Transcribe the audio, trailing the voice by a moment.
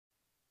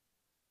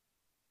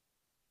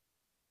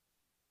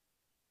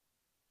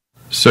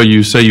So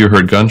you say you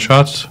heard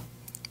gunshots?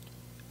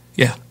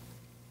 Yeah.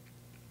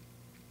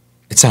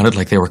 It sounded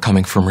like they were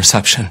coming from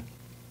reception.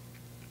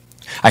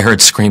 I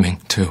heard screaming,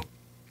 too.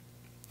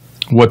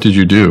 What did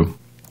you do?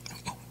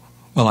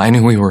 Well, I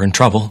knew we were in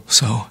trouble,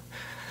 so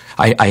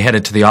I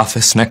headed to the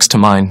office next to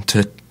mine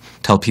to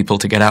tell people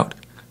to get out.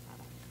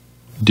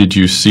 Did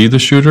you see the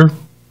shooter?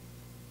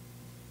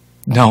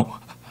 No.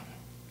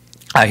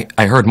 I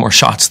heard more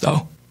shots,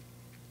 though.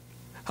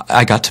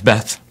 I got to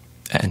Beth,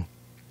 and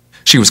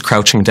she was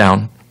crouching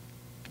down,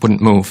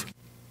 wouldn't move.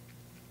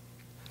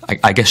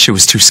 I guess she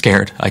was too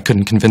scared. I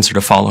couldn't convince her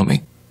to follow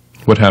me.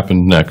 What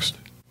happened next?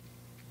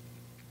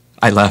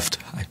 I left.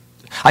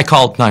 I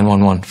called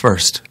 911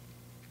 first,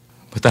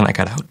 but then I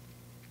got out.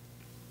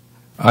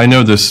 I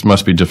know this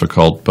must be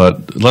difficult,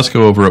 but let's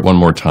go over it one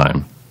more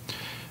time.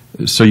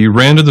 So you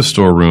ran to the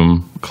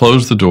storeroom,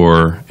 closed the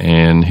door,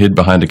 and hid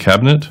behind a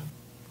cabinet?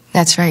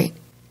 That's right.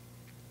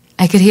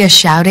 I could hear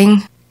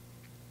shouting,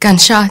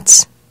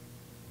 gunshots.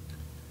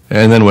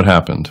 And then what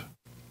happened?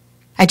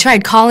 I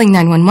tried calling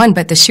 911,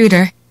 but the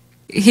shooter,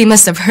 he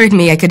must have heard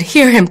me. I could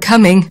hear him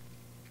coming.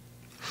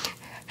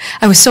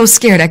 I was so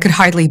scared I could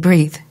hardly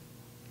breathe.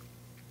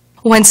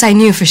 Once I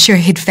knew for sure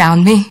he'd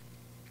found me,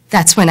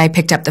 that's when I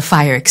picked up the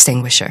fire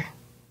extinguisher.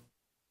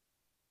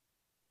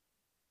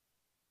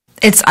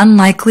 It's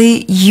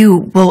unlikely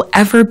you will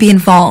ever be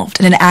involved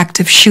in an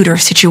active shooter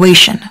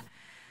situation.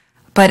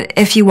 But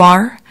if you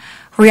are,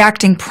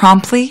 reacting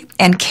promptly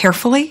and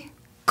carefully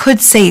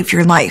could save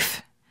your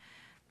life.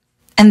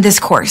 In this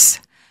course,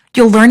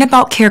 you'll learn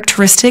about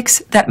characteristics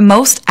that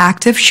most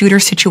active shooter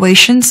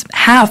situations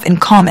have in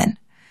common.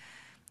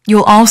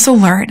 You'll also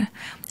learn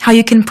how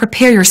you can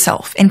prepare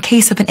yourself in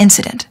case of an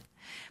incident,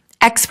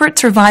 expert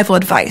survival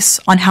advice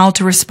on how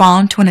to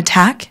respond to an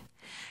attack,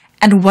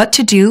 and what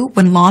to do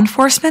when law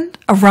enforcement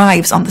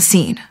arrives on the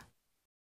scene.